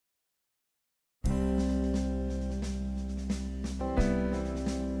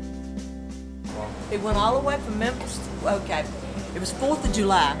He went all the way from Memphis. Okay, it was 4th of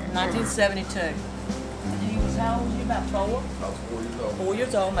July, 1972. He was, how old was he, about 4? I was 4 years old. 4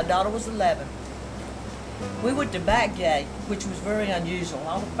 years old. My daughter was 11. We were at the back gate, which was very unusual.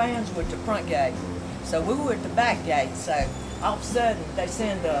 All the fans were at the front gate. So we were at the back gate. So all of a sudden, they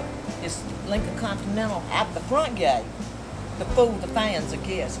send this Lincoln Continental out the front gate to fool the fans, I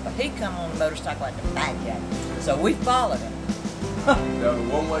guess. But he come on a motorcycle at the back gate. So we followed him. Down a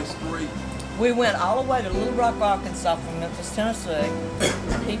one-way street. We went all the way to Little Rock, Arkansas from Memphis, Tennessee.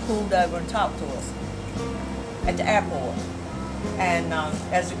 He pulled over and talked to us at the airport. And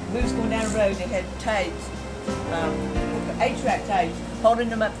as we was going down the road, they had tapes, 8-track tapes, holding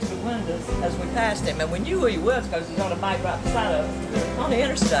them up to the windows as we passed him. And we knew who he was because he was on a bike right beside us on the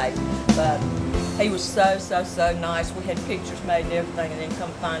interstate. But he was so nice. We had pictures made and everything, and then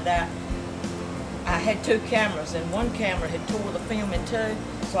come find out, I had 2 cameras, and one camera had tore the film in 2,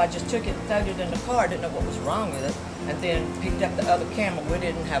 so I just took it and threw it in the car. Didn't know what was wrong with it, and then picked up the other camera. We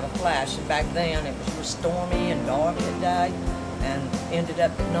didn't have a flash, and back then it was stormy and dark that day, and ended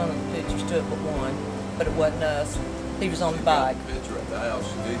up that none of the pictures took but one, but it wasn't us. He was on the bike. The picture at the house,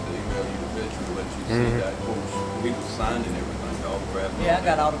 she needs to email you the picture to let you see that. Of course, he was signing everything, autographed. Yeah, I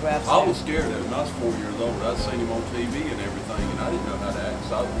got autographs. I was scared of him. I was 4 years old. I'd seen him on TV and everything, and I didn't know how to act.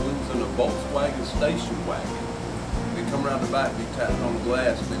 So we was in a Volkswagen station wagon. He come around the back, he tapped on the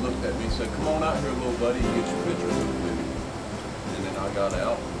glass, and he looked at me and said, "Come on out here, little buddy, and get your picture with me." And then I got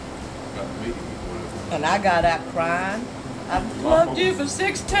out, got to meet him. And I got out crying. I've loved you for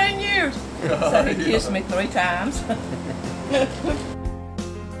 16 years. So he kissed me 3 times.